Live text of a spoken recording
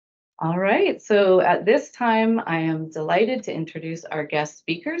All right, so at this time, I am delighted to introduce our guest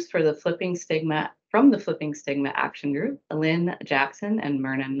speakers for the Flipping Stigma from the Flipping Stigma Action Group, Lynn Jackson and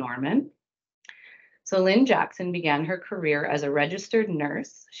Myrna Norman. So Lynn Jackson began her career as a registered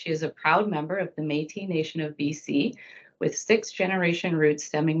nurse. She is a proud member of the Métis Nation of BC with 6th-generation roots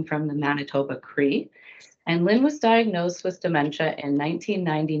stemming from the Manitoba Cree. And Lynn was diagnosed with dementia in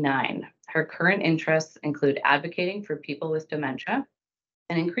 1999. Her current interests include advocating for people with dementia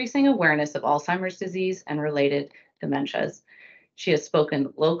and increasing awareness of Alzheimer's disease and related dementias. She has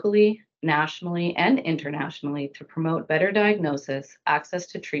spoken locally, nationally, and internationally to promote better diagnosis, access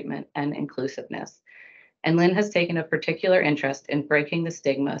to treatment, and inclusiveness. And Lynn has taken a particular interest in breaking the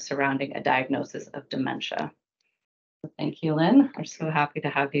stigma surrounding a diagnosis of dementia. Thank you, Lynn. We're so happy to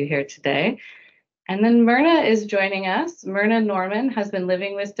have you here today. And then Myrna is joining us. Myrna Norman has been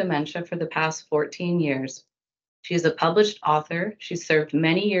living with dementia for the past 14 years. She is a published author. She served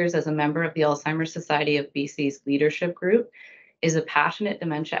many years as a member of the Alzheimer's Society of BC's leadership group, is a passionate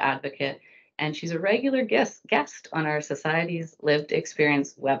dementia advocate, and she's a regular guest on our Society's Lived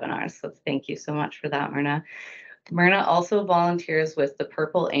Experience webinars. So thank you so much for that, Myrna. Myrna also volunteers with the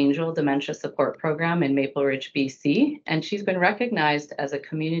Purple Angel Dementia Support Program in Maple Ridge, BC, and she's been recognized as a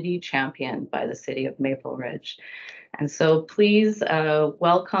community champion by the City of Maple Ridge. And so please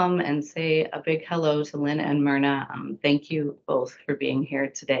welcome and say a big hello to Lynn and Myrna. Thank you both for being here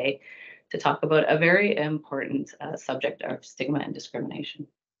today to talk about a very important subject of stigma and discrimination.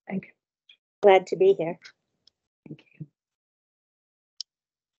 Thank you. Glad to be here. Thank you.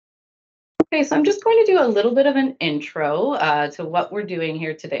 Okay, so I'm just going to do a little bit of an intro to what we're doing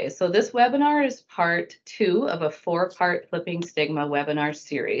here today. So this webinar is part 2 of a 4-part Flipping Stigma webinar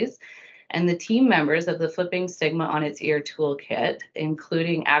series. And the team members of the Flipping Stigma on Its Ear toolkit,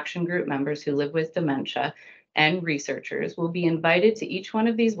 including action group members who live with dementia and researchers, will be invited to each one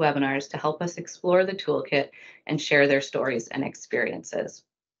of these webinars to help us explore the toolkit and share their stories and experiences.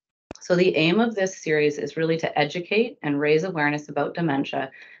 So the aim of this series is really to educate and raise awareness about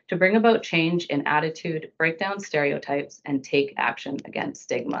dementia, to bring about change in attitude, break down stereotypes, and take action against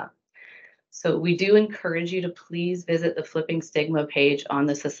stigma. So we do encourage you to please visit the Flipping Stigma page on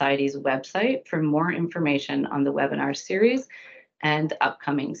the Society's website for more information on the webinar series and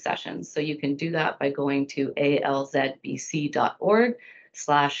upcoming sessions. So you can do that by going to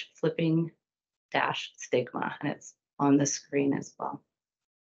alzbc.org/flipping-stigma, and it's on the screen as well.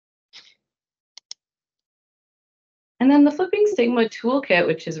 And then the Flipping Stigma Toolkit,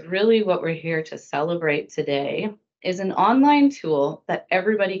 which is really what we're here to celebrate today, is an online tool that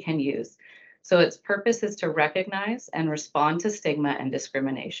everybody can use. So its purpose is to recognize and respond to stigma and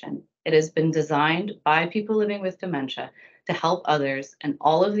discrimination. It has been designed by people living with dementia to help others, and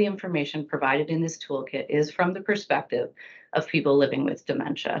all of the information provided in this toolkit is from the perspective of people living with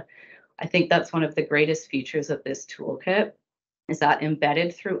dementia. I think that's one of the greatest features of this toolkit, is that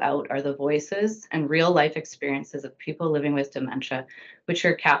embedded throughout are the voices and real life experiences of people living with dementia, which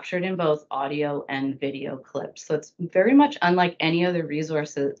are captured in both audio and video clips. So it's very much unlike any other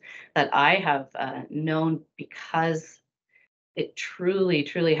resources that I have known, because it truly,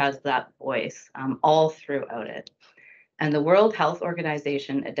 truly has that voice all throughout it. And the World Health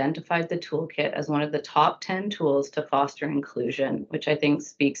Organization identified the toolkit as one of the top 10 tools to foster inclusion, which I think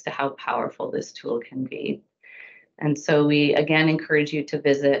speaks to how powerful this tool can be. And so we again encourage you to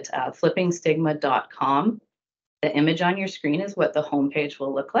visit flippingstigma.com. The image on your screen is what the homepage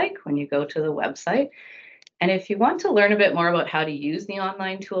will look like when you go to the website. And if you want to learn a bit more about how to use the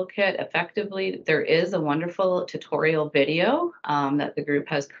online toolkit effectively, there is a wonderful tutorial video that the group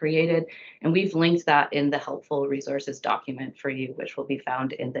has created, and we've linked that in the helpful resources document for you, which will be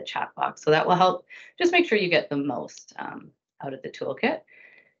found in the chat box. So that will help just make sure you get the most out of the toolkit.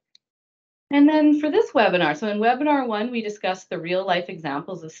 And then for this webinar, so in webinar 1, we discussed the real life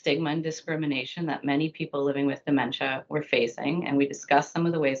examples of stigma and discrimination that many people living with dementia were facing, and we discussed some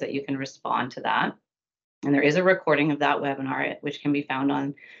of the ways that you can respond to that. And there is a recording of that webinar, which can be found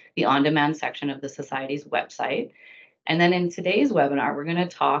on the on-demand section of the Society's website. And then in today's webinar, we're going to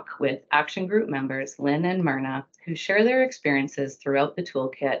talk with action group members, Lynn and Myrna, who share their experiences throughout the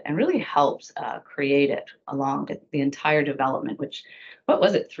toolkit and really helps create it along the entire development, which, what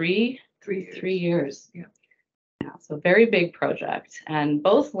was it, 3 years. Yeah, so very big project. And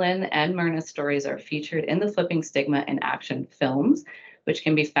both Lynn and Myrna's stories are featured in the Flipping Stigma in Action films, which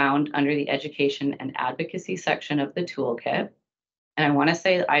can be found under the education and advocacy section of the toolkit. And I want to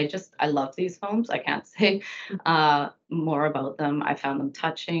say, I love these films. I can't say more about them. I found them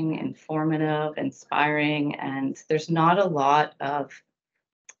touching, informative, inspiring, and there's not a lot of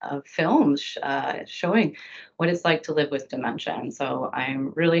films showing what it's like to live with dementia. And so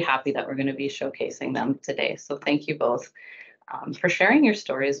I'm really happy that we're going to be showcasing them today. So thank you both for sharing your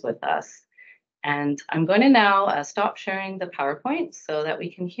stories with us. And I'm going to now stop sharing the PowerPoint so that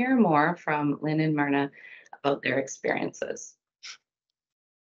we can hear more from Lynn and Myrna about their experiences.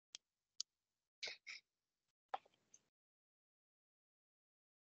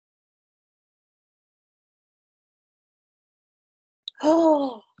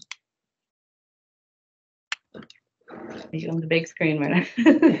 Oh, You on the big screen, Myrna.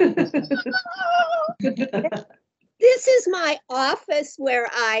 this is my office where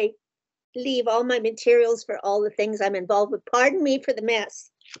I leave all my materials for all the things I'm involved with. Pardon me for the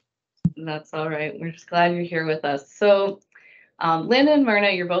mess. That's all right. We're just glad you're here with us. So, Lynn and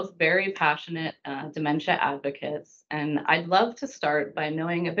Myrna, you're both very passionate dementia advocates. And I'd love to start by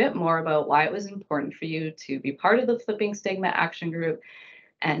knowing a bit more about why it was important for you to be part of the Flipping Stigma Action Group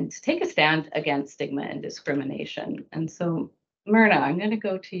and to take a stand against stigma and discrimination. And so, Myrna, I'm going to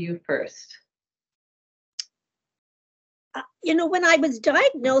go to you first. When I was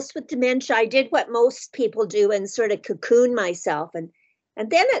diagnosed with dementia, I did what most people do and sort of cocoon myself. And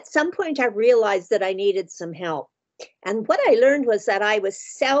then at some point, I realized that I needed some help. And what I learned was that I was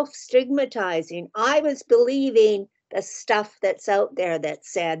self-stigmatizing. I was believing the stuff that's out there that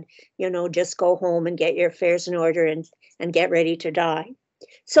said, just go home and get your affairs in order and get ready to die.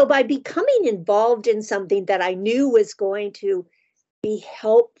 So by becoming involved in something that I knew was going to be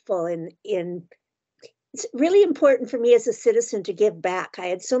helpful it's really important for me as a citizen to give back. I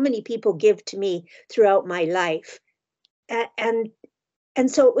had so many people give to me throughout my life. And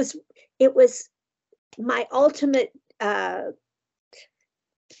so it was my ultimate, so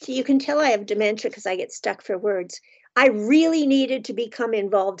you can tell I have dementia because I get stuck for words. I really needed to become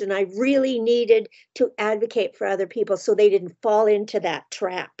involved and I really needed to advocate for other people so they didn't fall into that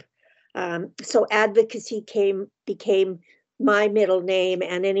trap. So advocacy became my middle name,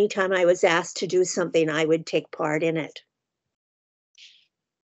 and anytime I was asked to do something, I would take part in it.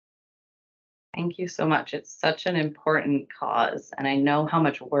 Thank you so much. It's such an important cause, and I know how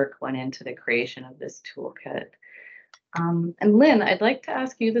much work went into the creation of this toolkit. And Lynn, I'd like to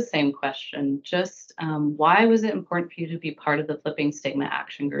ask you the same question. Just why was it important for you to be part of the Flipping Stigma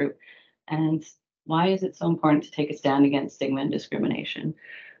Action Group? And why is it so important to take a stand against stigma and discrimination?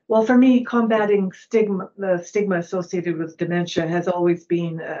 Well, for me, combating the stigma associated with dementia has always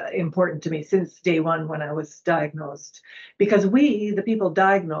been important to me since day one when I was diagnosed. Because we, the people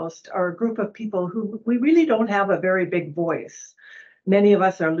diagnosed, are a group of people who we really don't have a very big voice. Many of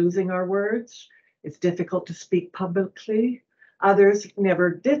us are losing our words. It's difficult to speak publicly. Others never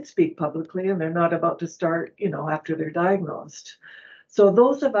did speak publicly, and they're not about to start, after they're diagnosed. So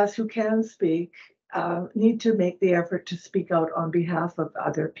those of us who can speak need to make the effort to speak out on behalf of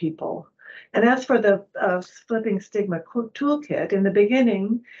other people. And as for the Flipping Stigma Toolkit, in the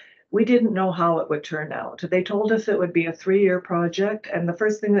beginning, we didn't know how it would turn out. They told us it would be a 3-year project. And the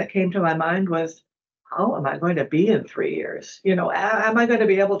first thing that came to my mind was, how am I going to be in 3 years? Am I going to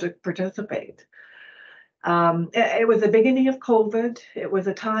be able to participate? It was the beginning of COVID. It was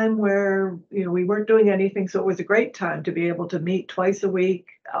a time where we weren't doing anything, so it was a great time to be able to meet twice a week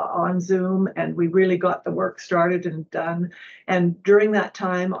on Zoom, and we really got the work started and done. And during that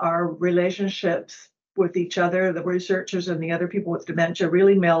time, our relationships with each other, the researchers and the other people with dementia,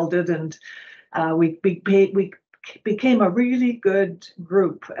 really melded, and we became a really good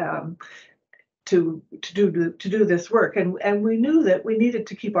group to do this work. And we knew that we needed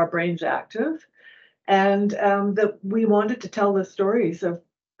to keep our brains active. And that we wanted to tell the stories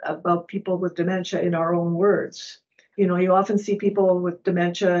about people with dementia in our own words. You often see people with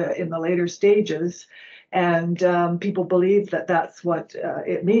dementia in the later stages, and people believe that that's what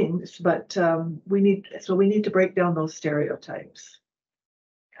it means. But we need to break down those stereotypes.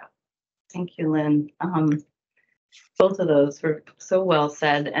 Yeah. Thank you, Lynn. Both of those were so well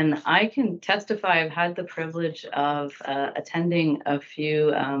said, and I can testify I've had the privilege of attending a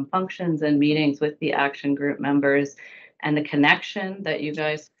few functions and meetings with the action group members, and the connection that you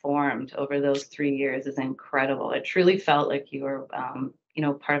guys formed over those 3 years is incredible. It truly felt like you were,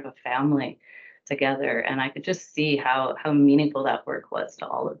 part of a family together, and I could just see how meaningful that work was to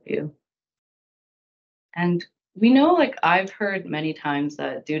all of you. And we know, I've heard many times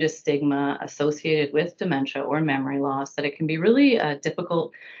that due to stigma associated with dementia or memory loss, that it can be really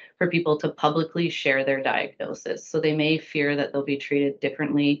difficult for people to publicly share their diagnosis. So they may fear that they'll be treated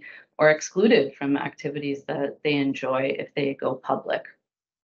differently or excluded from activities that they enjoy if they go public.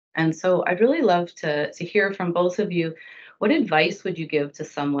 And so I'd really love to hear from both of you What advice would you give to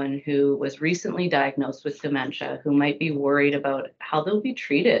someone who was recently diagnosed with dementia, who might be worried about how they'll be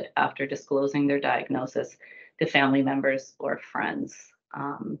treated after disclosing their diagnosis to family members or friends?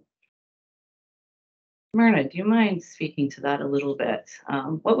 Myrna, do you mind speaking to that a little bit?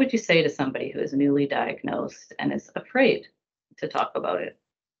 What would you say to somebody who is newly diagnosed and is afraid to talk about it?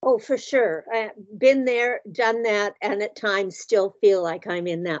 Oh, for sure. I've been there, done that, and at times still feel like I'm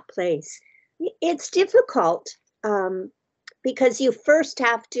in that place. It's difficult because you first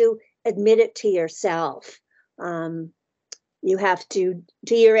have to admit it to yourself. Um, you have to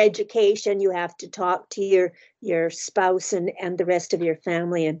do your education, you have to talk to your spouse and the rest of your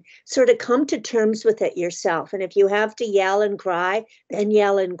family and sort of come to terms with it yourself. And if you have to yell and cry, then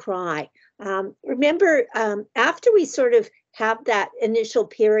yell and cry. Remember, after we sort of have that initial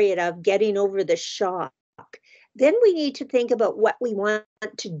period of getting over the shock, then we need to think about what we want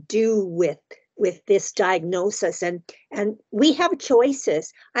to do with this diagnosis, and we have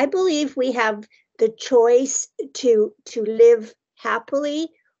choices. I believe we have the choice to live happily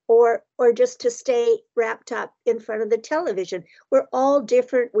or just to stay wrapped up in front of the television. We're all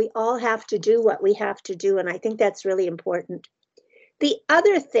different. We all have to do what we have to do, and I think that's really important. The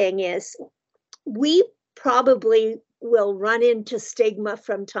other thing is we probably will run into stigma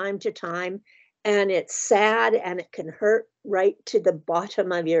from time to time, and it's sad and it can hurt right to the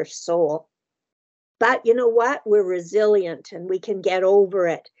bottom of your soul. But you know what? We're resilient and we can get over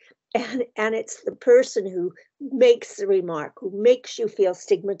it. And it's the person who makes the remark, who makes you feel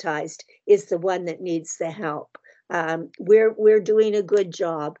stigmatized, is the one that needs the help. We're doing a good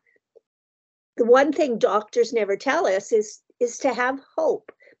job. The one thing doctors never tell us is to have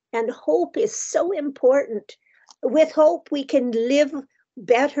hope. And hope is so important. With hope, we can live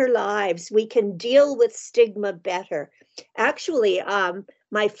better lives. We can deal with stigma better. Actually,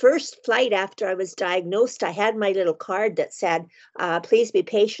 my first flight after I was diagnosed, I had my little card that said, please be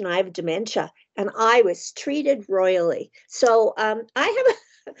patient, I have dementia. And I was treated royally. So I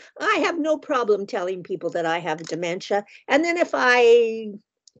have no problem telling people that I have dementia. And then if I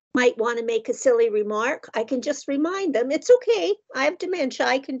might want to make a silly remark, I can just remind them, it's okay, I have dementia,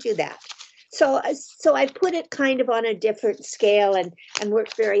 I can do that. So I put it kind of on a different scale and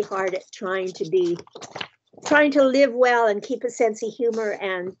worked very hard at trying to live well and keep a sense of humor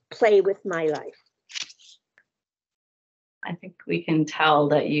and play with my life. I think we can tell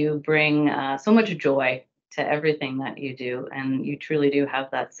that you bring so much joy to everything that you do, and you truly do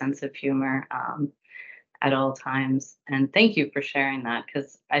have that sense of humor at all times. And thank you for sharing that,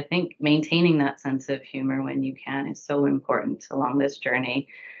 because I think maintaining that sense of humor when you can is so important along this journey.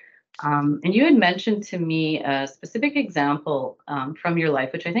 And you had mentioned to me a specific example from your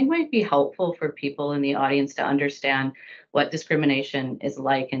life, which I think might be helpful for people in the audience to understand what discrimination is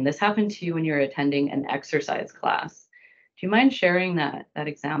like. And this happened to you when you were attending an exercise class. Do you mind sharing that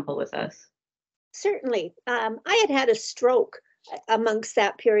example with us? Certainly. I had a stroke amongst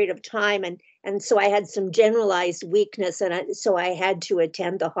that period of time, and so I had some generalized weakness, and so I had to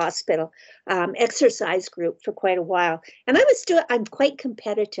attend the hospital exercise group for quite a while. And I'm quite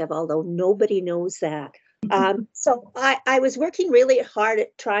competitive, although nobody knows that. So I was working really hard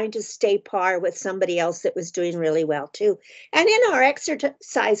at trying to stay par with somebody else that was doing really well too. And in our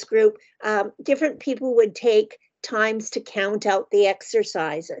exercise group, different people would take times to count out the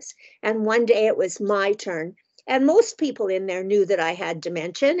exercises. And one day it was my turn. And most people in there knew that I had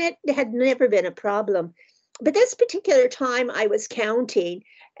dementia, and it had never been a problem. But this particular time I was counting,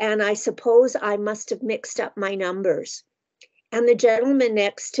 and I suppose I must have mixed up my numbers. And the gentleman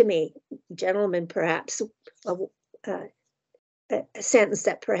next to me, gentleman perhaps, a sentence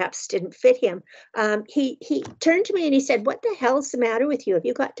that perhaps didn't fit him, he turned to me and he said, "What the hell's the matter with you? Have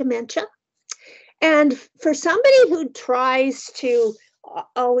you got dementia?" And for somebody who tries to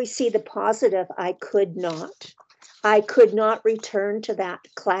always see the positive, I could not. I could not return to that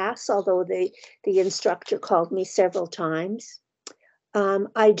class, although the instructor called me several times.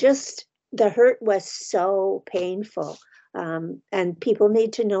 The hurt was so painful. And people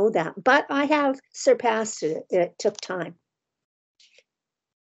need to know that. But I have surpassed it. It took time.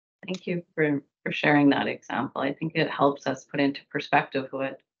 Thank you for sharing that example. I think it helps us put into perspective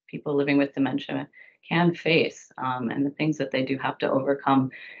what people living with dementia can face and the things that they do have to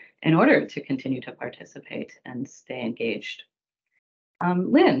overcome in order to continue to participate and stay engaged.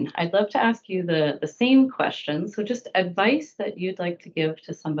 Lynn, I'd love to ask you the same question. So just advice that you'd like to give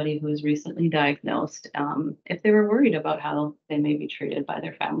to somebody who is recently diagnosed if they were worried about how they may be treated by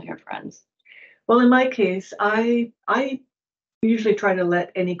their family or friends. Well, in my case, I usually try to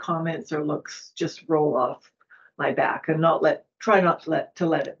let any comments or looks just roll off my back and try not to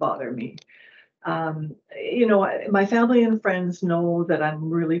let it bother me. My family and friends know that I'm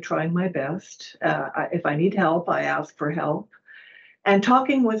really trying my best. If I need help, I ask for help. And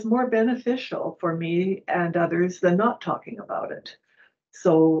talking was more beneficial for me and others than not talking about it.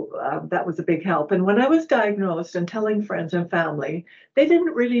 So that was a big help. And when I was diagnosed and telling friends and family, they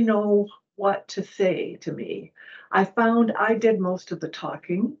didn't really know what to say to me. I found I did most of the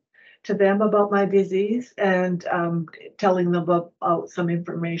talking to them about my disease and telling them about some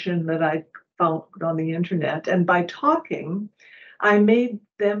information that I found on the internet. And by talking, I made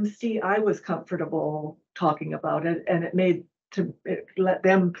them see I was comfortable talking about it, and it let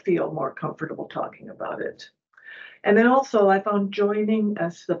them feel more comfortable talking about it. And then also, I found joining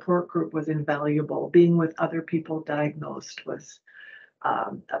a support group was invaluable. Being with other people diagnosed was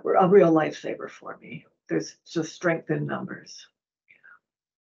a real lifesaver for me. There's just strength in numbers.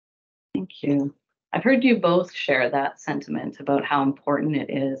 Thank you. I've heard you both share that sentiment about how important it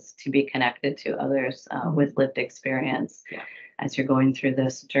is to be connected to others with lived experience Yeah. as you're going through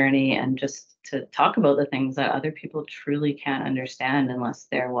this journey, and just to talk about the things that other people truly can't understand unless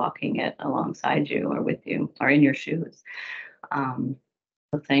they're walking it alongside you or with you or in your shoes.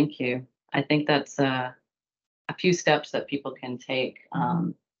 So thank you. I think that's a few steps that people can take,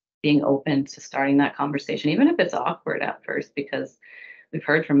 being open to starting that conversation, even if it's awkward at first, because we've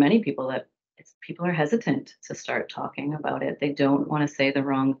heard from many people that people are hesitant to start talking about it. They don't want to say the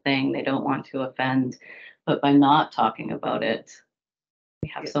wrong thing. They don't want to offend. But by not talking about it, we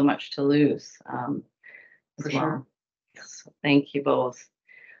have so much to lose as For well. sure. So thank you both.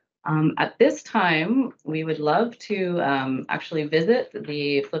 At this time, we would love to actually visit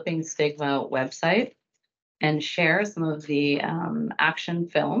the Flipping Stigma website and share some of the action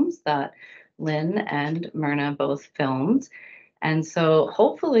films that Lynn and Myrna both filmed. And so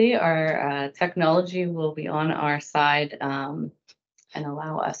hopefully our technology will be on our side and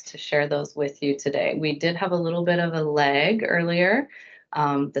allow us to share those with you today. We did have a little bit of a lag earlier.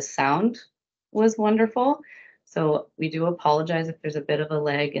 The sound was wonderful. So we do apologize if there's a bit of a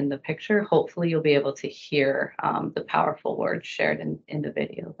lag in the picture. Hopefully you'll be able to hear the powerful words shared in the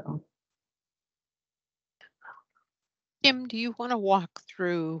video though. Kim, do you want to walk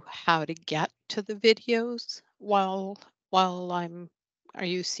through how to get to the videos while are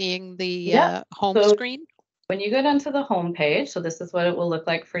you seeing the Yeah. home So screen? when you go down to the home page, so this is what it will look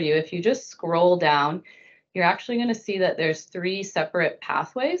like for you. If you just scroll down, you're actually going to see that there's 3 separate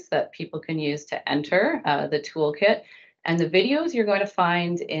pathways that people can use to enter the toolkit. And the videos you're going to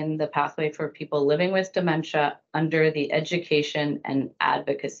find in the pathway for people living with dementia under the education and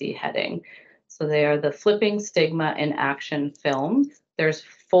advocacy heading. So they are the Flipping Stigma in Action films. There's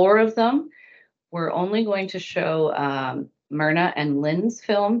 4 of them. We're only going to show Myrna and Lynn's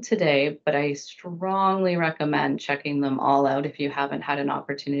film today, but I strongly recommend checking them all out if you haven't had an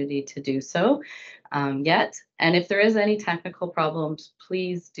opportunity to do so yet. And if there is any technical problems,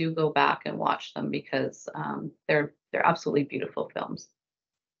 please do go back and watch them because they're absolutely beautiful films.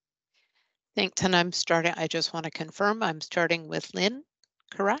 Thanks. And I just want to confirm I'm starting with Lynn,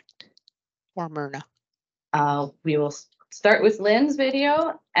 correct? Or Myrna? We will start with Lynn's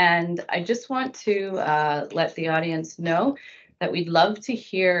video, and I just want to let the audience know that we'd love to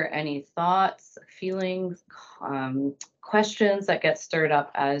hear any thoughts, feelings, questions that get stirred up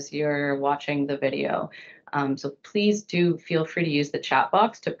as you're watching the video. So please do feel free to use the chat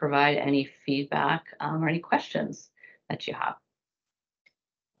box to provide any feedback or any questions that you have.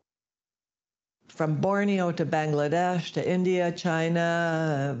 From Borneo to Bangladesh to India,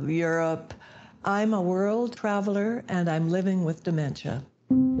 China, Europe, I'm a world traveler and I'm living with dementia.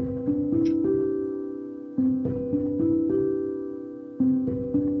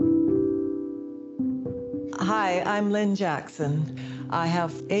 Hi, I'm Lynn Jackson. I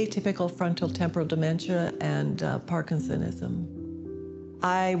have atypical frontal temporal dementia and Parkinsonism.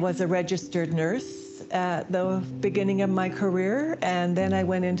 I was a registered nurse at the beginning of my career, and then I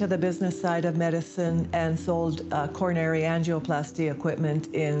went into the business side of medicine and sold coronary angioplasty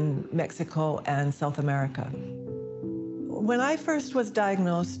equipment in Mexico and South America. When I first was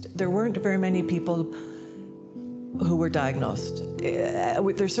diagnosed, there weren't very many people who were diagnosed.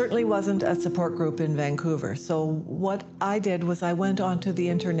 There certainly wasn't a support group in Vancouver. So what I did was I went onto the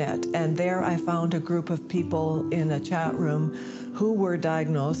internet, and there I found a group of people in a chat room who were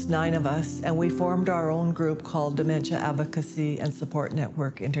diagnosed, 9 of us, and we formed our own group called Dementia Advocacy and Support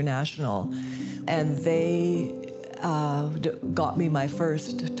Network International. And they got me my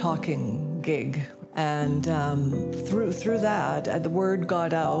first talking gig. And through that, the word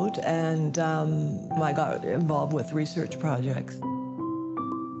got out, and I got involved with research projects.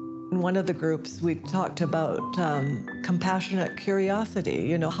 In one of the groups, we talked about compassionate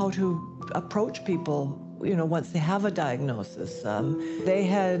curiosity, how to approach people, once they have a diagnosis. They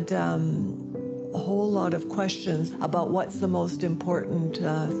had a whole lot of questions about what's the most important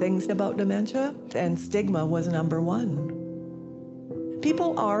things about dementia, and stigma was number one.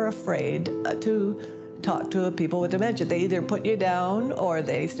 People are afraid to talk to people with dementia. They either put you down, or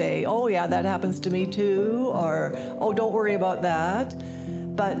they say, oh yeah, that happens to me too, or oh, don't worry about that.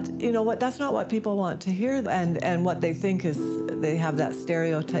 But you know what, that's not what people want to hear, and what they think is they have that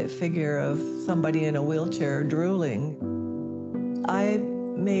stereotype figure of somebody in a wheelchair drooling. I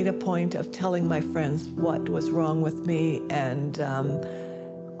made a point of telling my friends what was wrong with me, and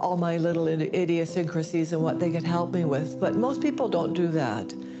all my little idiosyncrasies and what they could help me with. But most people don't do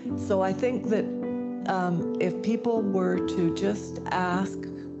that. So I think that if people were to just ask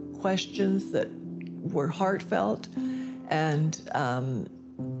questions that were heartfelt, and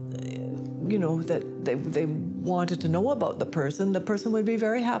that they wanted to know about the person would be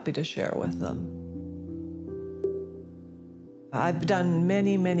very happy to share with them. I've done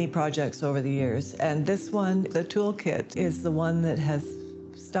many, many projects over the years, and this one, the toolkit, is the one that has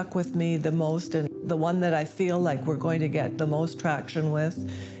stuck with me the most, and the one that I feel like we're going to get the most traction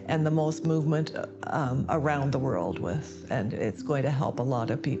with and the most movement around the world with, and it's going to help a lot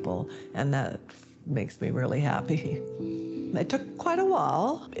of people, and that makes me really happy. It took quite a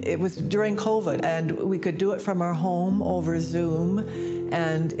while. It was during COVID, and we could do it from our home over Zoom,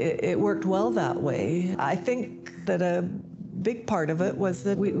 and it worked well that way. I think that a big part of it was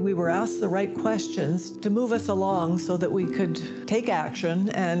that we were asked the right questions to move us along so that we could take action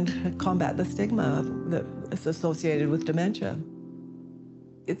and combat the stigma that is associated with dementia.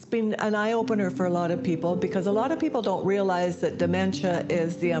 It's been an eye-opener for a lot of people, because a lot of people don't realize that dementia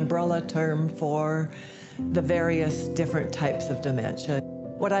is the umbrella term for the various different types of dementia.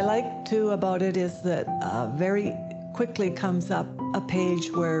 What I like too about it is that very quickly comes up a page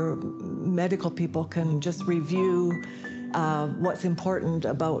where medical people can just review what's important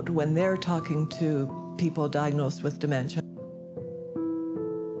about when they're talking to people diagnosed with dementia.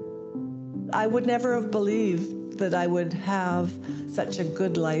 I would never have believed that I would have such a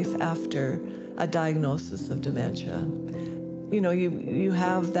good life after a diagnosis of dementia. You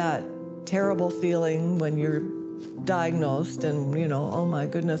have that terrible feeling when you're diagnosed, and oh my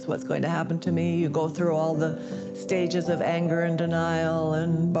goodness, what's going to happen to me? You go through all the stages of anger and denial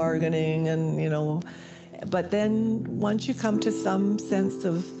and bargaining, and but then once you come to some sense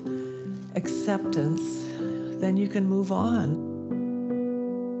of acceptance, then you can move on.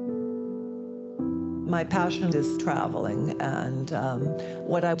 My passion is traveling, and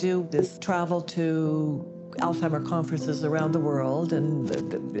what I do is travel to Alzheimer conferences around the world,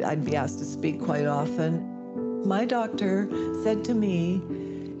 and I'd be asked to speak quite often. My doctor said to me,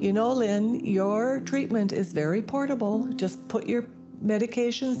 Lynn, your treatment is very portable. Just put your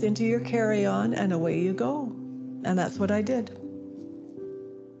medications into your carry-on and away you go. And that's what I did.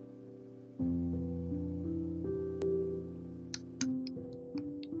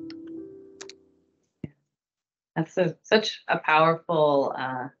 That's such a powerful,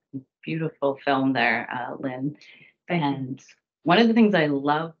 beautiful film there, Lynn. And one of the things I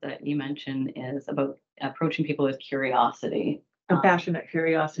love that you mentioned is about approaching people with curiosity. Compassionate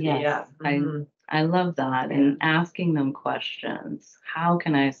curiosity, yes, yeah. Mm-hmm. I love that, and asking them questions. How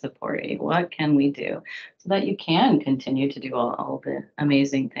can I support you? What can we do? So that you can continue to do all the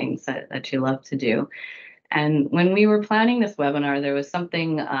amazing things that you love to do. And when we were planning this webinar, there was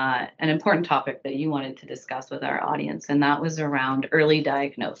something, an important topic that you wanted to discuss with our audience, and that was around early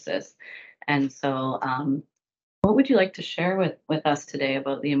diagnosis. And so what would you like to share with us today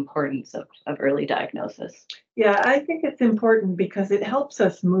about the importance of early diagnosis? Yeah, I think it's important because it helps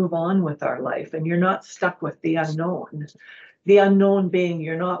us move on with our life, and you're not stuck with the unknown. The unknown being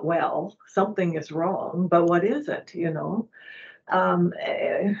you're not well, something is wrong, but what is it,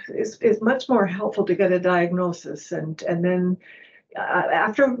 It's much more helpful to get a diagnosis. And then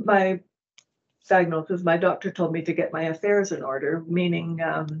after my diagnosis, my doctor told me to get my affairs in order, meaning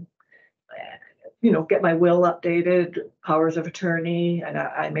get my will updated, powers of attorney, and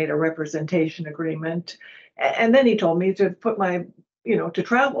I made a representation agreement. And then he told me to put my, to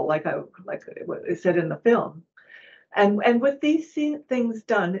travel like it said in the film. And with these things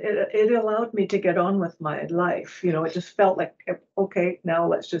done, it allowed me to get on with my life. It just felt like, okay, now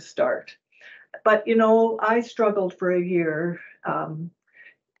let's just start. But, I struggled for a year,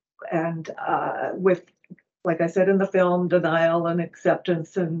 and with, like I said in the film, denial and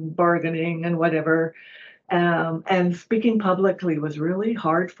acceptance and bargaining and whatever. And speaking publicly was really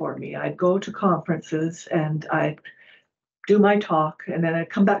hard for me. I'd go to conferences and I'd do my talk, and then I'd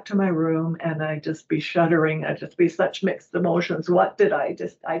come back to my room and I'd just be shuddering. I'd just be such mixed emotions. What did I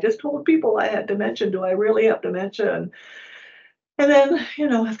just told people I had dementia. Do I really have dementia? And then,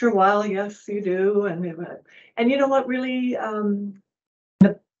 after a while, yes, you do. And you know what really,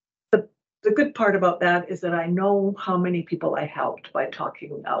 the, the good part about that is that I know how many people I helped by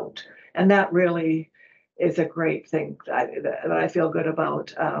talking out. And that really is a great thing that I feel good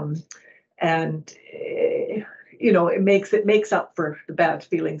about. And it makes up for the bad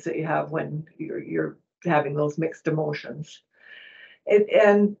feelings that you have when you're having those mixed emotions.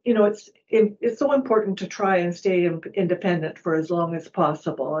 It's so important to try and stay independent for as long as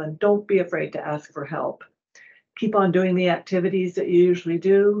possible, and don't be afraid to ask for help. Keep on doing the activities that you usually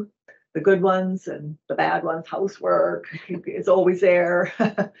do, the good ones and the bad ones. Housework is always there.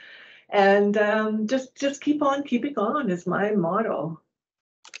 And just keep on keeping on is my motto.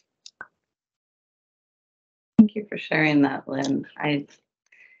 Thank you for sharing that, Lynn. I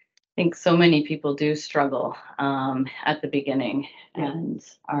think so many people do struggle at the beginning and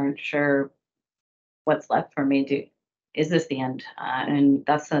aren't sure what's left for me. Is this the end? And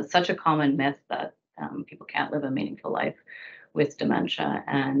that's such a common myth that people can't live a meaningful life with dementia.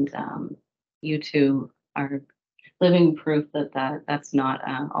 And you two are living proof that's not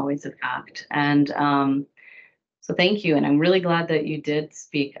always a fact. And so thank you. And I'm really glad that you did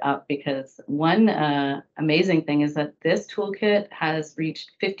speak up, because one amazing thing is that this toolkit has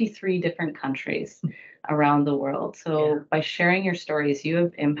reached 53 different countries around the world. So by sharing your stories, you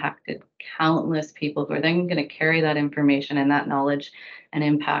have impacted countless people who are then going to carry that information and that knowledge and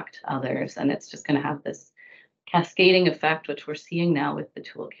impact others. And it's just going to have this cascading effect, which we're seeing now with the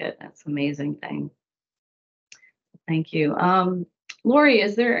toolkit. That's an amazing thing. Thank you. Lori,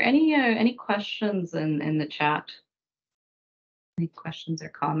 is there any questions in the chat? Any questions or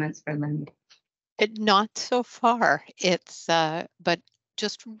comments for Lynn? Not so far. It's but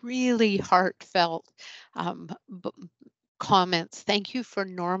just really heartfelt comments. Thank you for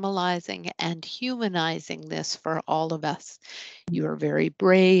normalizing and humanizing this for all of us. You're very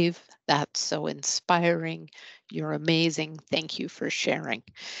brave. That's so inspiring. You're amazing. Thank you for sharing.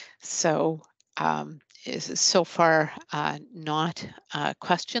 So so far not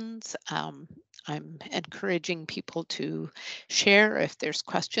questions. I'm encouraging people to share if there's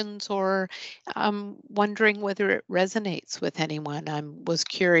questions, or wondering whether it resonates with anyone. I was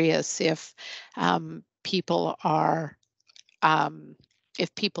curious if people are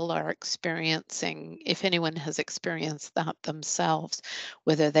experiencing, if anyone has experienced that themselves,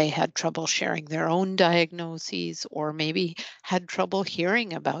 whether they had trouble sharing their own diagnoses or maybe had trouble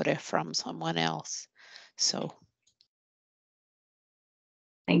hearing about it from someone else. So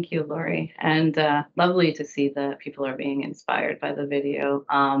thank you, Lori. And lovely to see that people are being inspired by the video.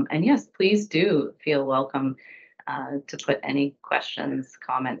 And yes, please do feel welcome to put any questions,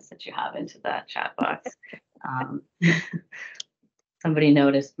 comments that you have into that chat box. Somebody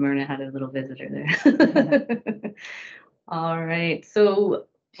noticed Myrna had a little visitor there. All right, so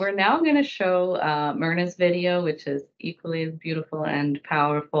we're now going to show Myrna's video, which is equally as beautiful and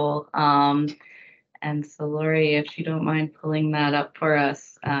powerful. And so, Lori, if you don't mind pulling that up for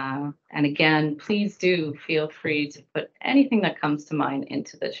us. And again, please do feel free to put anything that comes to mind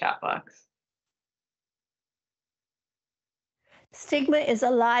into the chat box. Stigma is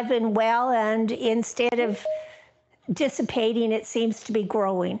alive and well, and instead of dissipating, it seems to be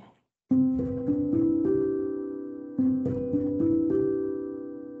growing.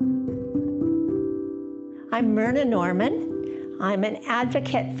 I'm Myrna Norman. I'm an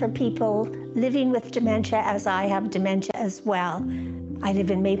advocate for people living with dementia, as I have dementia as well. I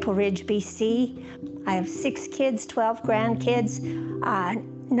live in Maple Ridge, BC. I have 6 kids, 12 grandkids, a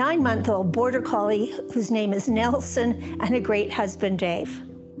 9-month-old border collie whose name is Nelson, and a great husband, Dave.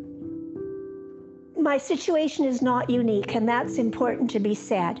 My situation is not unique, and that's important to be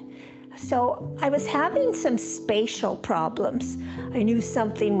said. So I was having some spatial problems. I knew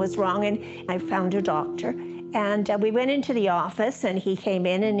something was wrong, and I found a doctor. And we went into the office, and he came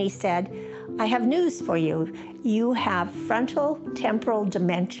in and he said, I have news for you. You have frontal temporal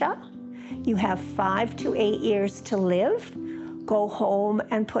dementia. You have 5 to 8 years to live. Go home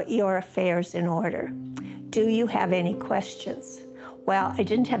and put your affairs in order. Do you have any questions? Well, I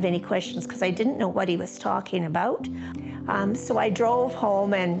didn't have any questions because I didn't know what he was talking about. So I drove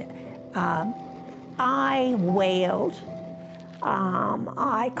home and I wailed.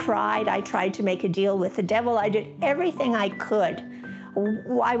 I cried. I tried to make a deal with the devil. I did everything I could.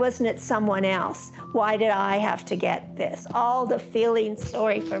 Why wasn't it someone else? Why did I have to get this? All the feeling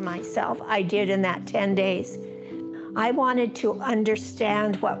sorry for myself I did in that 10 days. I wanted to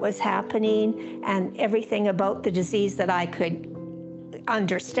understand what was happening and everything about the disease that I could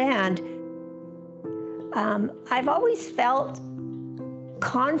understand. I've always felt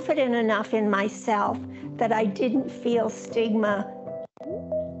confident enough in myself that I didn't feel stigma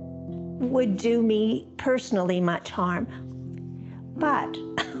would do me personally much harm. But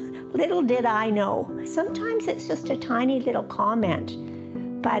little did I know, sometimes it's just a tiny little comment,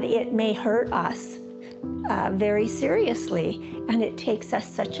 but it may hurt us very seriously, and it takes us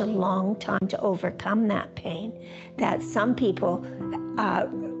such a long time to overcome that pain that some people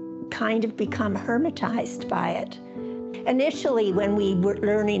kind of become hermetized by it. Initially, when we were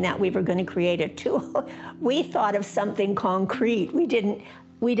learning that we were going to create a tool, we thought of something concrete. We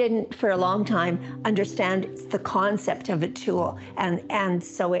didn't for a long time understand the concept of a tool, and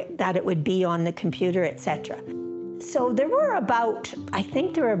so that it would be on the computer, etc. So there were I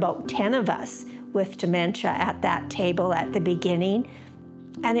think there were about 10 of us with dementia at that table at the beginning.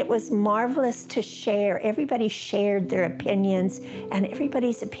 And it was marvelous to share. Everybody shared their opinions, and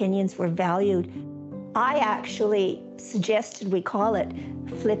everybody's opinions were valued. I actually suggested we call it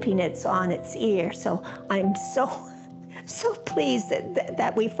flipping it on its ear. So I'm so pleased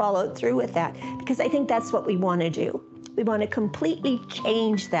that we followed through with that, because I think that's what we want to do. We want to completely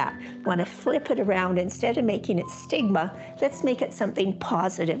change that. We want to flip it around. Instead of making it stigma, let's make it something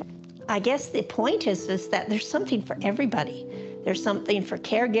positive. I guess the point is that there's something for everybody. There's something for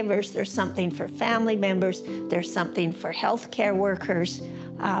caregivers, there's something for family members, there's something for healthcare workers.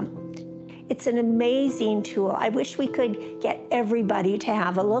 It's an amazing tool. I wish we could get everybody to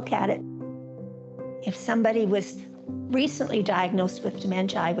have a look at it. If somebody was recently diagnosed with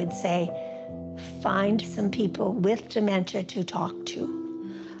dementia, I would say, find some people with dementia to talk to.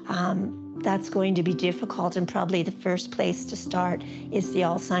 That's going to be difficult, and probably the first place to start is the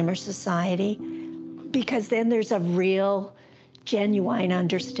Alzheimer's Society, because then there's a real, genuine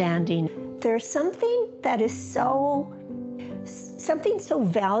understanding. There's something that is something so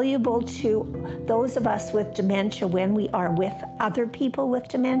valuable to those of us with dementia when we are with other people with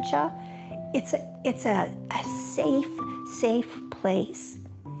dementia. It's a safe place.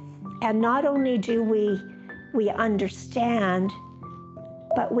 And not only do we understand,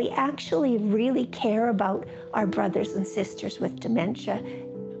 but we actually really care about our brothers and sisters with dementia.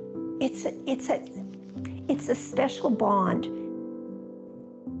 It's a special bond.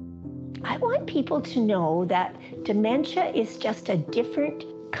 I want people to know that dementia is just a different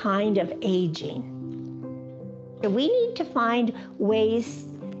kind of aging. We need to find ways,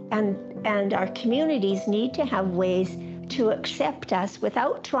 and our communities need to have ways to accept us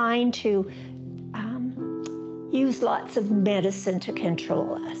without trying to use lots of medicine to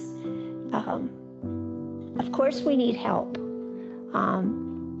control us. Of course, we need help,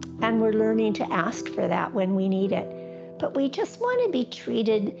 and we're learning to ask for that when we need it. But we just want to be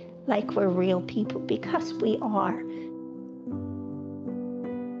treated like we're real people, because we are.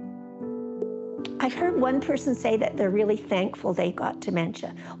 I've heard one person say that they're really thankful they got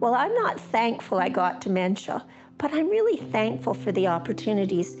dementia. Well, I'm not thankful I got dementia, but I'm really thankful for the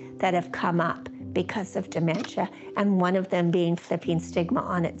opportunities that have come up because of dementia, and one of them being flipping stigma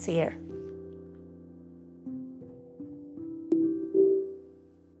on its ear.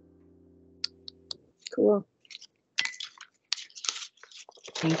 Cool.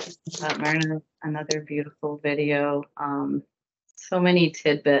 Thank you for that, Myrna. Another beautiful video. So many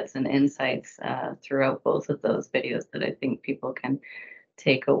tidbits and insights throughout both of those videos that I think people can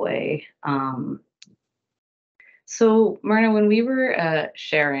take away. So Myrna, when we were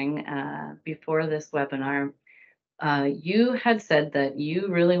sharing before this webinar, you had said that you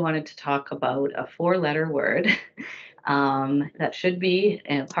really wanted to talk about a 4-letter word that should be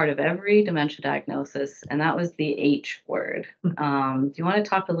a part of every dementia diagnosis, and that was the H word. Do you want to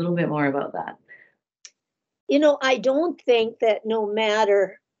talk a little bit more about that? You know, I don't think that no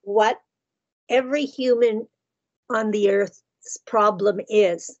matter what every human on the earth's problem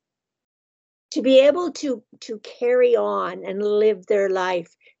is, to be able to carry on and live their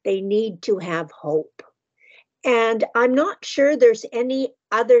life, they need to have hope. And I'm not sure there's any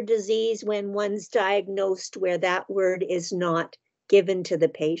other disease when one's diagnosed where that word is not given to the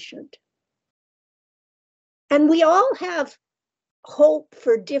patient. And we all have hope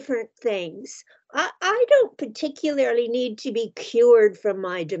for different things. I don't particularly need to be cured from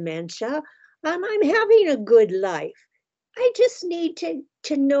my dementia. I'm having a good life. I just need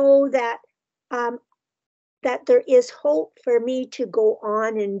to know that that there is hope for me to go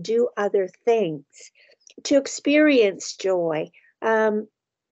on and do other things, to experience joy.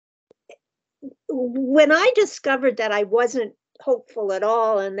 When I discovered that I wasn't hopeful at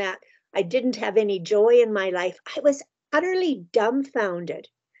all and that I didn't have any joy in my life. I was utterly dumbfounded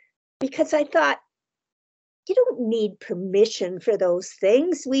because I thought, you don't need permission for those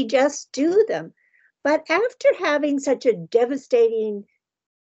things. We just do them. But after having such a devastating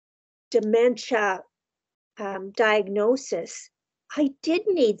dementia diagnosis, I did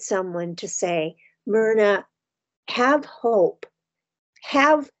need someone to say, Myrna, have hope,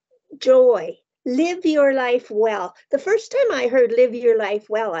 have joy, live your life well. The first time I heard live your life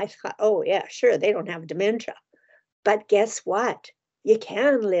well, I thought, oh, yeah, sure, they don't have dementia. But guess what? You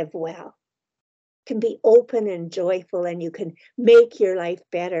can live well. You can be open and joyful, and you can make your life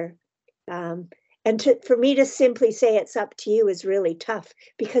better. For me to simply say it's up to you is really tough,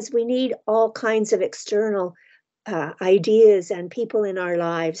 because we need all kinds of external ideas and people in our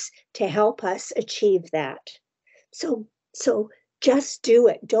lives to help us achieve that. So just do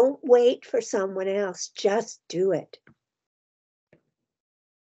it. Don't wait for someone else. Just do it.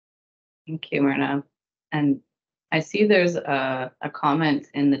 Thank you, Myrna. And I see there's a comment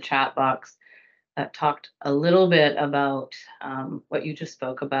in the chat box that talked a little bit about what you just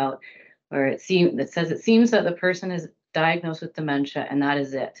spoke about, where it says it seems that the person is diagnosed with dementia and that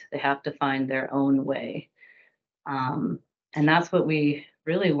is it. They have to find their own way. And that's what we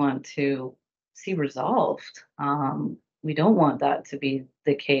really want to see resolved. We don't want that to be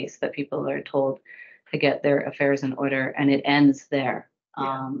the case, that people are told to get their affairs in order and it ends there.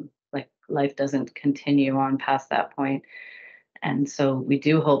 Like life doesn't continue on past that point. And so we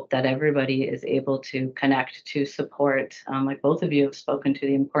do hope that everybody is able to connect to support, like both of you have spoken to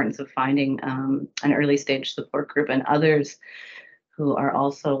the importance of finding an early stage support group and others who are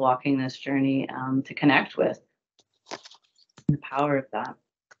also walking this journey to connect with. The power of that.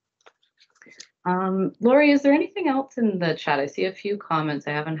 Lori, is there anything else in the chat? I see a few comments.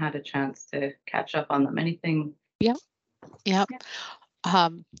 I haven't had a chance to catch up on them. Anything? Yeah.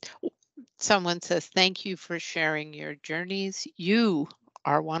 Someone says, thank you for sharing your journeys. You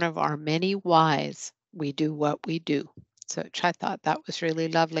are one of our many whys we do what we do. So I thought that was really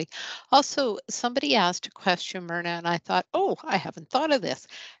lovely. Also, somebody asked a question, Myrna, and I thought, oh, I haven't thought of this.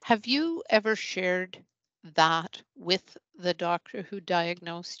 Have you ever shared that with the doctor who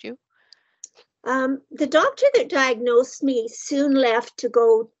diagnosed you? The doctor that diagnosed me soon left to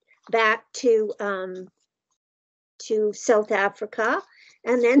go back to South Africa.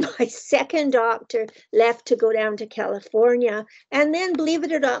 And then my second doctor left to go down to California. And then, believe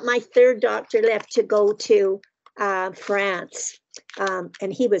it or not, my third doctor left to go to France.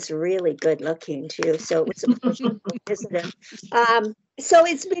 And he was really good looking too. So it was a pleasure to visit him. So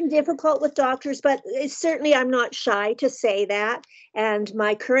it's been difficult with doctors, but certainly I'm not shy to say that. And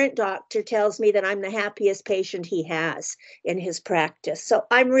my current doctor tells me that I'm the happiest patient he has in his practice. So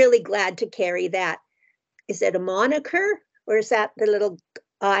I'm really glad to carry that. Is it a moniker, or is that the little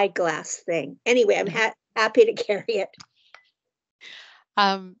eyeglass thing? Anyway, I'm happy to carry it.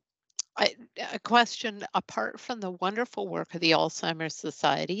 A question, apart from the wonderful work of the Alzheimer's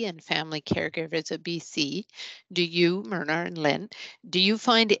Society and family caregivers at BC, do you, Myrna and Lynn, do you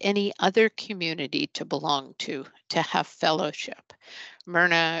find any other community to belong to have fellowship?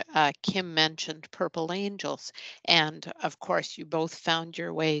 Myrna, Kim mentioned Purple Angels, and of course you both found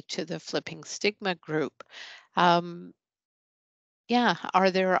your way to the Flipping Stigma group. Yeah, are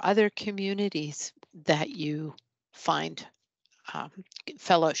there other communities that you find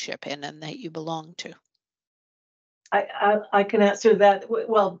fellowship in and that you belong to? I can answer that.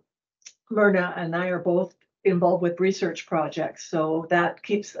 Well, Myrna and I are both involved with research projects, so that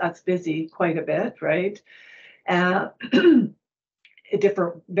keeps us busy quite a bit, right?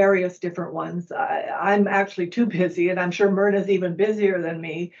 Various different ones. I'm actually too busy, and I'm sure Myrna's even busier than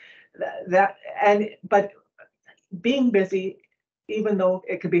me. But being busy, even though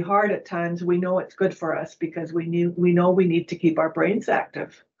it can be hard at times, we know it's good for us because we know we need to keep our brains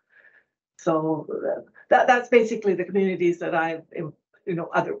active. So that's basically the communities that I've,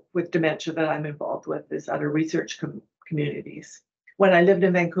 other with dementia that I'm involved with, is other research communities. When I lived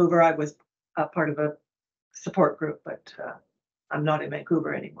in Vancouver, I was a part of a support group, but I'm not in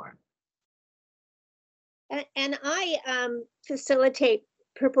Vancouver anymore. And I facilitate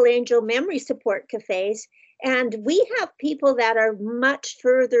Purple Angel memory support cafes, and we have people that are much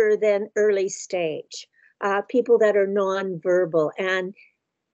further than early stage, people that are nonverbal, and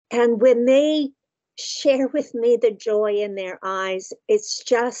when they share with me the joy in their eyes, it's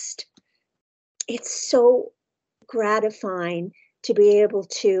so gratifying to be able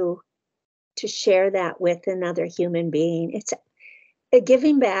to share that with another human being. It's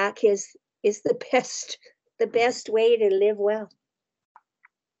giving back is the best way to live well.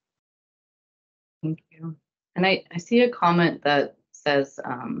 Thank you. And I see a comment that says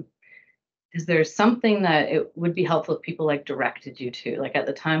is there something that it would be helpful if people like directed you to, like at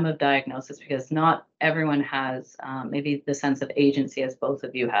the time of diagnosis, because not everyone has maybe the sense of agency as both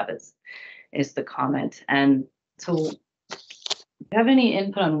of you have, is the comment. And so do you have any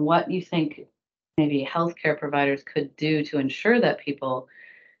input on what you think maybe healthcare providers could do to ensure that people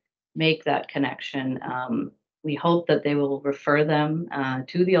make that connection? We hope that they will refer them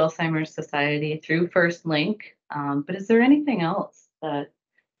to the Alzheimer's Society through First Link. But is there anything else that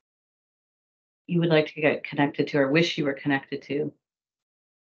you would like to get connected to or wish you were connected to?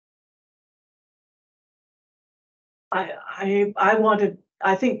 I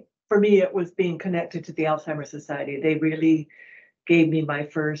think for me, it was being connected to the Alzheimer's Society. They really gave me my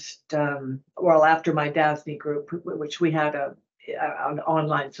first, well, after my DASNY group, which we had an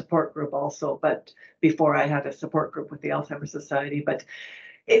online support group also, but before I had a support group with the Alzheimer's Society. But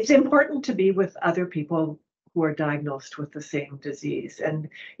it's important to be with other people who are diagnosed with the same disease. And,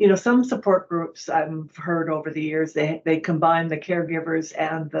 some support groups I've heard over the years, they combine the caregivers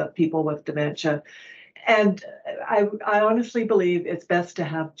and the people with dementia. And I honestly believe it's best to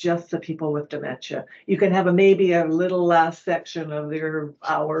have just the people with dementia. You can have maybe a little last section of your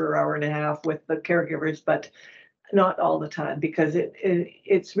hour and a half with the caregivers, but not all the time, because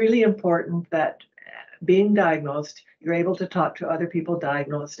it's really important that being diagnosed, you're able to talk to other people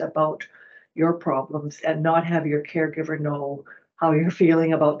diagnosed about your problems and not have your caregiver know how you're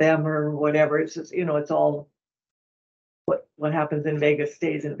feeling about them or whatever. It's just, it's all what happens in Vegas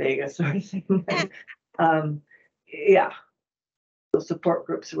stays in Vegas sort of thing. Yeah, the support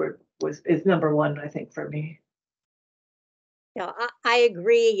groups is number one, I think, for me. Yeah, I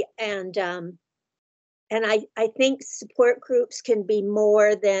agree, and I think support groups can be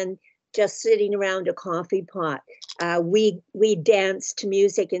more than just sitting around a coffee pot. We dance to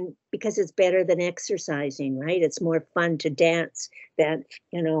music, and because it's better than exercising, right? It's more fun to dance than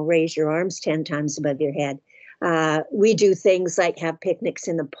raise your arms 10 times above your head. We do things like have picnics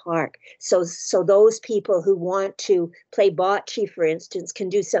in the park. So those people who want to play bocce, for instance, can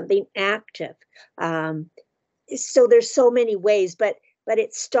do something active. So there's so many ways, but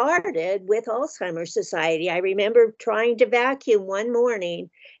it started with Alzheimer's Society. I remember trying to vacuum one morning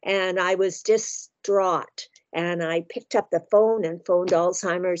and I was distraught. And I picked up the phone and phoned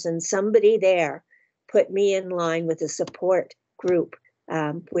Alzheimer's, and somebody there put me in line with a support group,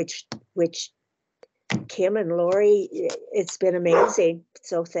 which Kim and Lori, it's been amazing.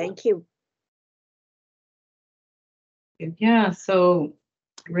 So thank you. Yeah, so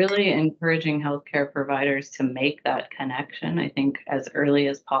really encouraging healthcare providers to make that connection, I think, as early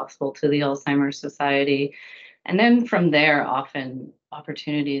as possible to the Alzheimer's Society. And then from there, often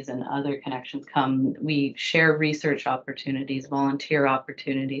opportunities and other connections come. We share research opportunities, volunteer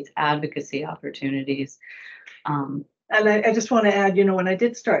opportunities, advocacy opportunities. And I just want to add, when I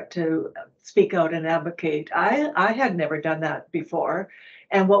did start to speak out and advocate, I had never done that before.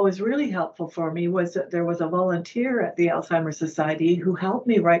 And what was really helpful for me was that there was a volunteer at the Alzheimer's Society who helped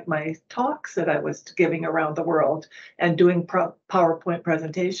me write my talks that I was giving around the world and doing PowerPoint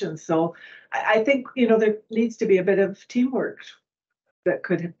presentations. So I think, there needs to be a bit of teamwork that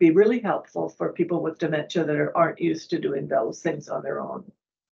could be really helpful for people with dementia that aren't used to doing those things on their own.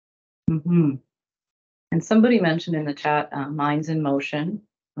 Mm-hmm. And somebody mentioned in the chat Minds in Motion,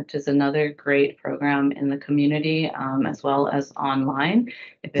 which is another great program in the community, as well as online,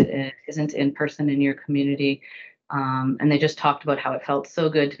 if it isn't in person in your community. And they just talked about how it felt so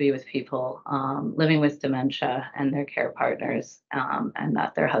good to be with people living with dementia and their care partners, and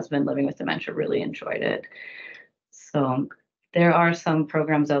that their husband living with dementia really enjoyed it. So there are some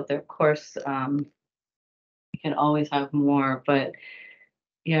programs out there. Of course, we can always have more, but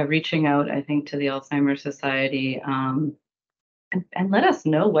yeah, reaching out, I think, to the Alzheimer's Society, and let us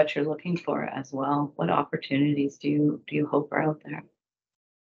know what you're looking for as well. What opportunities do you hope are out there?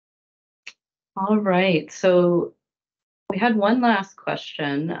 All right, so we had one last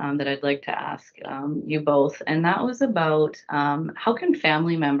question that I'd like to ask you both, and that was about how can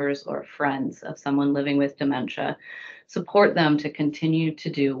family members or friends of someone living with dementia support them to continue to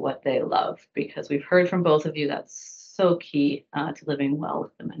do what they love? Because we've heard from both of you that's so key to living well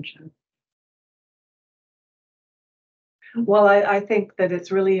with dementia. Well, I think that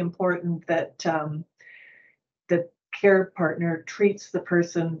it's really important that the care partner treats the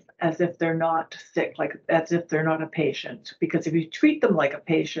person as if they're not sick, like as if they're not a patient. Because if you treat them like a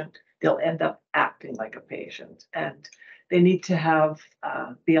patient, they'll end up acting like a patient, and they need to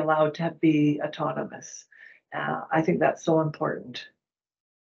be allowed to be autonomous. I think that's so important.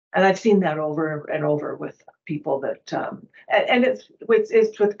 And I've seen that over and over with people that, and it's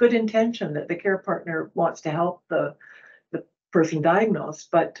with good intention that the care partner wants to help the person diagnosed,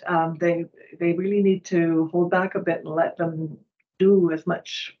 but they really need to hold back a bit and let the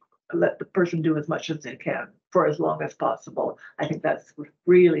person do as much as they can for as long as possible. I think that's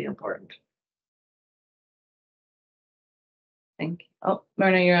really important. Thank you. Oh,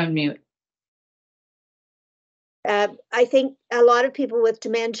 Myrna, you're on mute. I think a lot of people with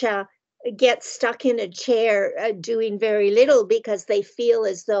dementia get stuck in a chair doing very little because they feel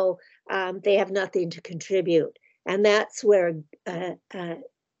as though they have nothing to contribute. And that's where a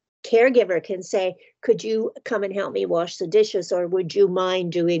caregiver can say, could you come and help me wash the dishes? Or would you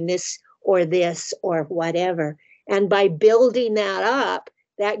mind doing this or whatever? And by building that up,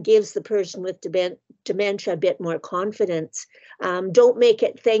 that gives the person with dementia a bit more confidence. Don't make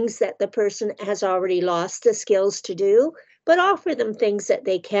it things that the person has already lost the skills to do, but offer them things that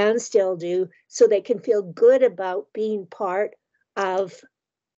they can still do so they can feel good about being part of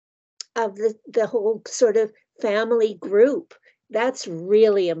the whole sort of family group. That's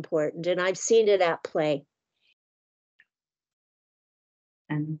really important, and I've seen it at play.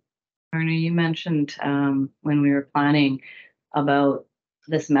 And Myrna, you mentioned when we were planning about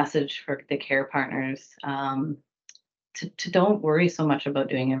this message for the care partners, to don't worry so much about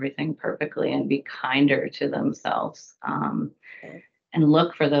doing everything perfectly and be kinder to themselves, and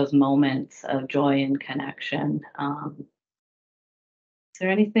look for those moments of joy and connection. Is there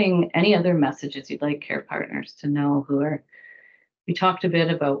any other messages you'd like care partners to know we talked a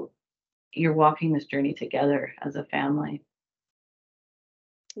bit about you're walking this journey together as a family.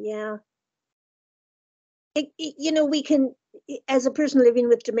 Yeah. We can, as a person living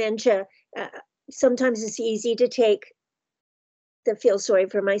with dementia, sometimes it's easy to take the feel sorry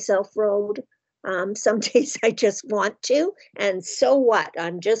for myself road. Some days I just want to, and so what?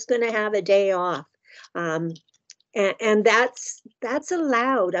 I'm just going to have a day off. And that's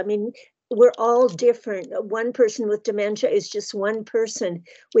allowed. I mean, we're all different. One person with dementia is just one person.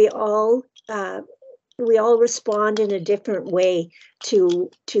 We all respond in a different way to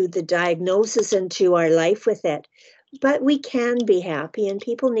the diagnosis and to our life with it. But we can be happy, and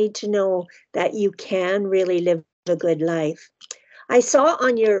people need to know that you can really live a good life. I saw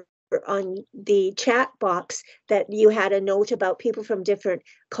on the chat box that you had a note about people from different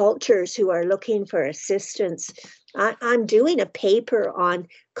cultures who are looking for assistance. I'm doing a paper on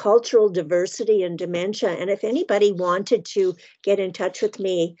cultural diversity and dementia, and if anybody wanted to get in touch with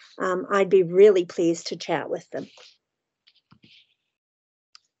me, I'd be really pleased to chat with them.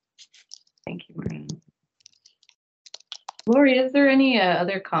 Thank you, Maureen. Lori, is there any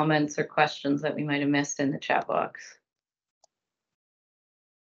other comments or questions that we might have missed in the chat box?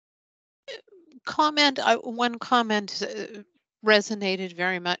 One comment resonated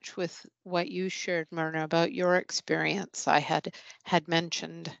very much with what you shared, Myrna, about your experience. I had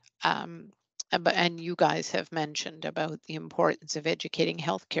mentioned, and you guys have mentioned about the importance of educating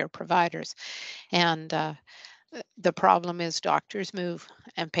healthcare providers. And the problem is doctors move,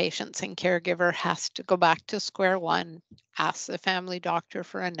 and patients and caregiver has to go back to square one, ask the family doctor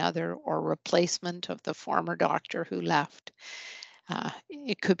for another or replacement of the former doctor who left.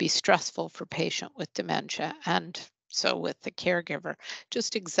 It could be stressful for patient with dementia, and so with the caregiver.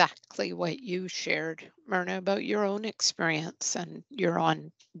 Just exactly what you shared, Myrna, about your own experience, and you're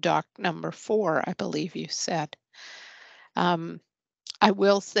on doc number 4, I believe you said. I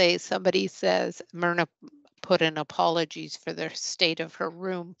will say, somebody says, Myrna put in apologies for the state of her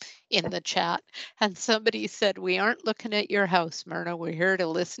room in the chat. And somebody said, we aren't looking at your house, Myrna. We're here to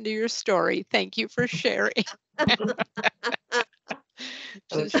listen to your story. Thank you for sharing.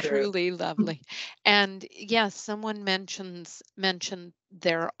 Just truly lovely. And yes, someone mentioned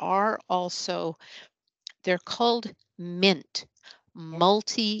there are also, they're called MINT,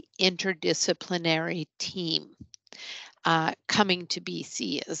 multi-interdisciplinary team. Coming to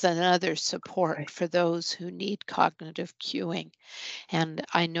BC as another support for those who need cognitive cueing. And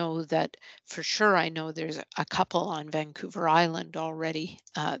I know that for sure, I know there's a couple on Vancouver Island already,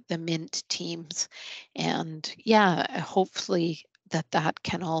 the MINT teams. And yeah, hopefully that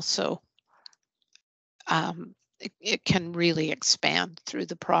can also, it can really expand through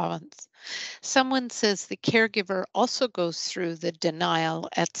the province. Someone says the caregiver also goes through the denial,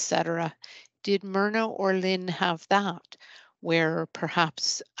 etc. Did Myrna or Lynn have that, where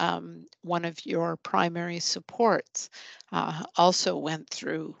perhaps one of your primary supports also went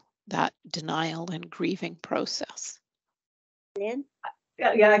through that denial and grieving process? Lynn?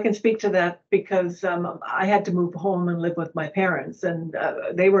 Yeah, I can speak to that because I had to move home and live with my parents, and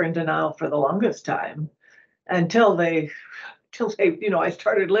they were in denial for the longest time until they, I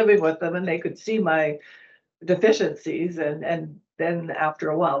started living with them and they could see my deficiencies, and then after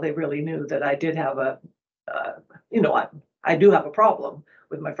a while they really knew that I did have I do have a problem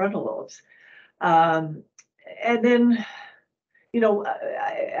with my frontal lobes. And then,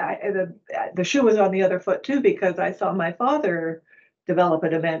 the shoe was on the other foot too, because I saw my father develop a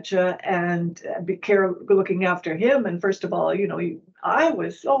dementia and be looking after him. And first of all, I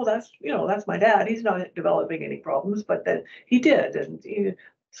was, that's my dad. He's not developing any problems, but then he did. And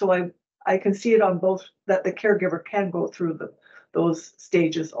so I can see it on both, that the caregiver can go through those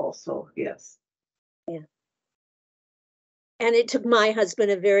stages also. Yes. Yeah. And it took my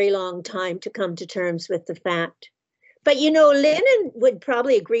husband a very long time to come to terms with the fact. But Lennon would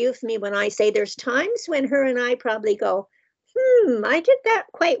probably agree with me when I say there's times when her and I probably go, I did that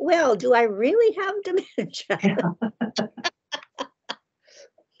quite well. Do I really have dementia? Yeah.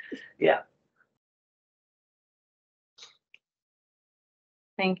 Yeah.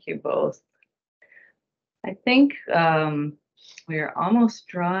 Thank you both. I think we are almost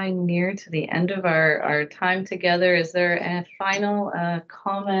drawing near to the end of our time together. Is there a final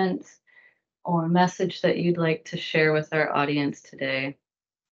comment or message that you'd like to share with our audience today?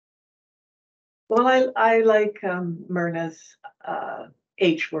 Well, I like Myrna's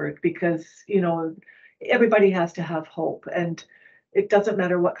H word, because everybody has to have hope, and it doesn't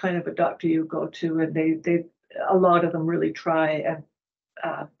matter what kind of a doctor you go to, and they a lot of them really try and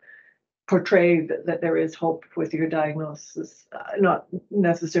portray that there is hope with your diagnosis, not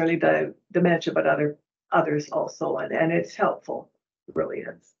necessarily dementia, but others also, and it's helpful. It really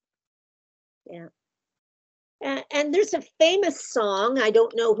is. Yeah. And there's a famous song, I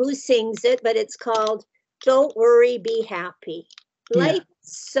don't know who sings it, but it's called Don't Worry, Be Happy. Yeah. Life's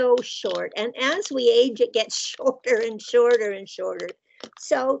so short, and as we age, it gets shorter and shorter and shorter.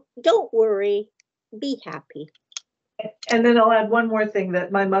 So don't worry, be happy. And then I'll add one more thing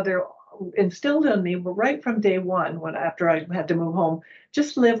that my mother instilled in me right from day one, after I had to move home: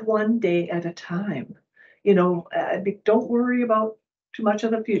 just live one day at a time. Don't worry about too much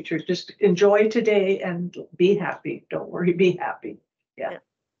of the future. Just enjoy today and be happy. Don't worry, be happy. Yeah.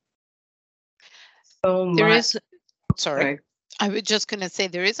 So much. There is, sorry. I was just going to say,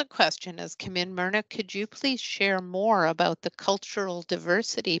 there is a question has come in. Myrna, could you please share more about the cultural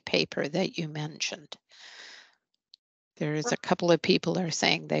diversity paper that you mentioned? There is a couple of people are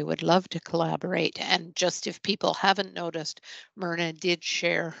saying they would love to collaborate. And just if people haven't noticed, Myrna did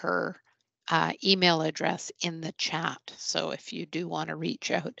share her email address in the chat. So if you do want to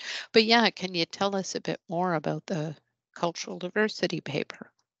reach out. But yeah, can you tell us a bit more about the cultural diversity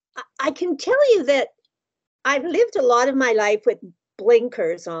paper? I can tell you that I've lived a lot of my life with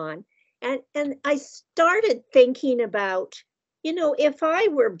blinkers on. And I started thinking about, if I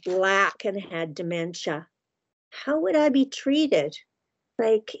were Black and had dementia, how would I be treated?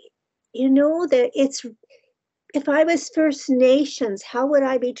 That if I was First Nations, how would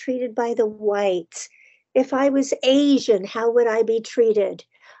I be treated by the whites? If I was Asian, how would I be treated?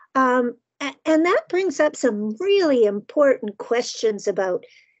 And that brings up some really important questions about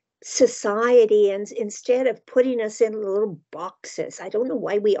society, and instead of putting us in little boxes. I don't know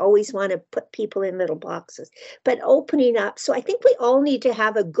why we always want to put people in little boxes, but opening up. So I think we all need to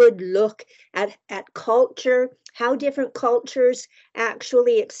have a good look at culture, how different cultures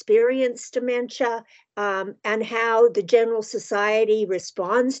actually experience dementia, and how the general society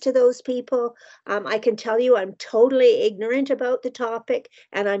responds to those people. I can tell you I'm totally ignorant about the topic,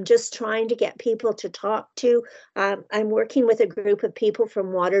 and I'm just trying to get people to talk to. I'm working with a group of people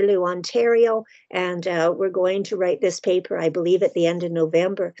from Waterloo, Ontario, and we're going to write this paper, I believe, at the end of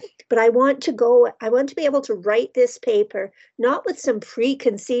November. But I want to be able to write this paper, not with some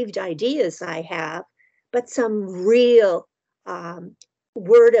preconceived ideas I have, but some real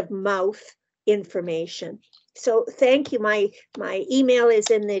word of mouth information. So thank you. My email is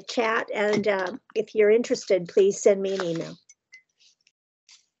in the chat, and if you're interested, please send me an email.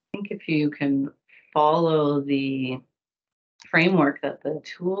 I think if you can follow the framework that the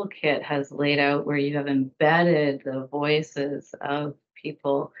toolkit has laid out, where you have embedded the voices of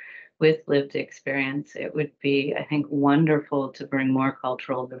people with lived experience, it would be, I think, wonderful to bring more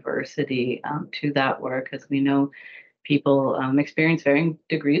cultural diversity to that work, as we know people experience varying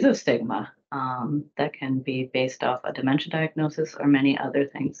degrees of stigma that can be based off a dementia diagnosis or many other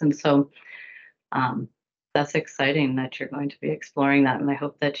things. And so that's exciting that you're going to be exploring that. And I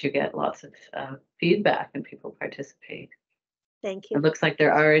hope that you get lots of feedback and people participate. Thank you. It looks like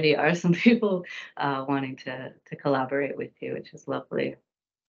there already are some people wanting to collaborate with you, which is lovely.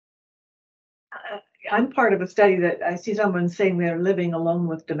 I'm part of a study that I see someone saying they're living alone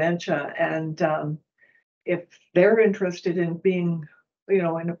with dementia, and if they're interested in being,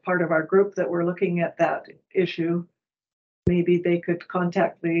 in a part of our group that we're looking at that issue, maybe they could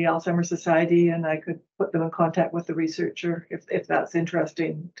contact the Alzheimer's Society and I could put them in contact with the researcher if that's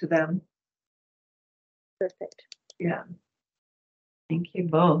interesting to them. Perfect. Yeah. Thank you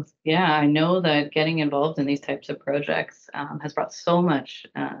both. Yeah, I know that getting involved in these types of projects has brought so much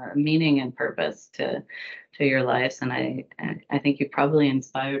meaning and purpose to your lives, and I think you probably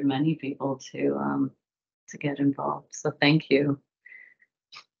inspired many people to get involved. So thank you.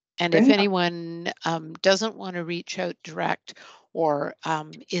 And Bring if it up. anyone doesn't want to reach out direct or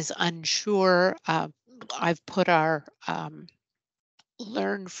is unsure, I've put our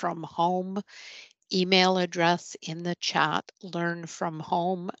Learn from Home email address in the chat,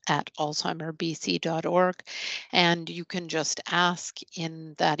 learnfromhome@alzheimerbc.org. And you can just ask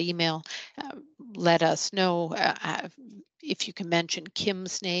in that email, let us know if you can mention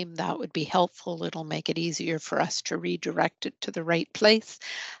Kim's name, that would be helpful. It'll make it easier for us to redirect it to the right place.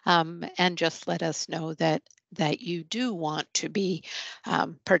 And just let us know that you do want to be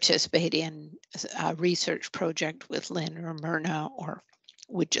participate in a research project with Lynn or Myrna, or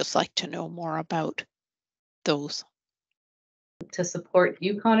would just like to know more about those. To support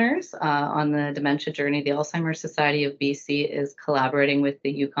Yukoners on the dementia journey, the Alzheimer's Society of BC is collaborating with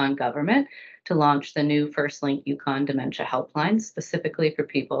the Yukon government to launch the new First Link Yukon Dementia Helpline, specifically for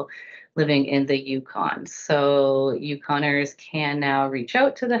people living in the Yukon. So Yukoners can now reach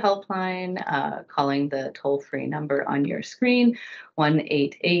out to the helpline, calling the toll-free number on your screen,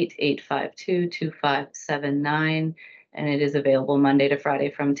 1-888-852-2579. And it is available Monday to Friday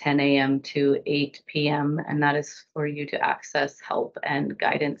from 10 a.m. to 8 p.m. And that is for you to access help and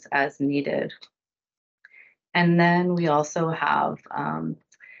guidance as needed. And then we also have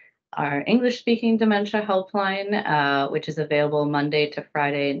our English-speaking dementia helpline, which is available Monday to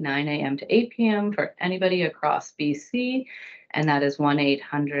Friday, 9 a.m. to 8 p.m. for anybody across BC. And that is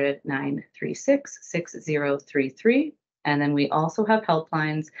 1-800-936-6033. And then we also have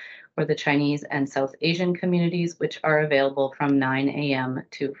helplines for the Chinese and South Asian communities, which are available from 9 a.m.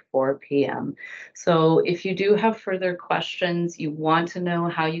 to 4 p.m. So if you do have further questions, you want to know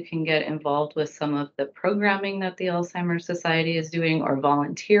how you can get involved with some of the programming that the Alzheimer's Society is doing or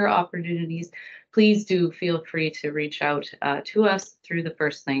volunteer opportunities, please do feel free to reach out to us through the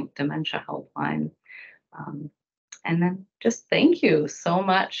First Link Dementia Helpline. And then just thank you so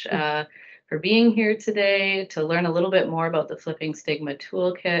much for being here today. To learn a little bit more about the Flipping Stigma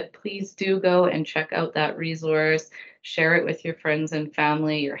Toolkit, please do go and check out that resource. Share it with your friends and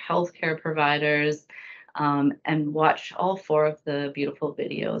family, your healthcare providers, and watch all 4 of the beautiful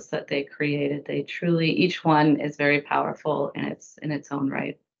videos that they created. They truly, each one is very powerful in its own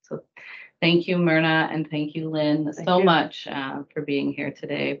right. So thank you, Myrna, and thank you, Lynn, so much for being here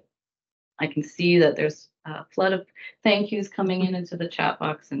today. I can see that there's a flood of thank yous coming into the chat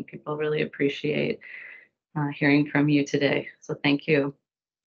box, and people really appreciate hearing from you today. So thank you.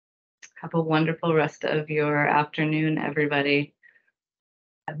 Have a wonderful rest of your afternoon, everybody.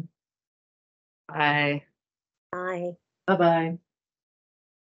 Bye. Bye. Bye-bye.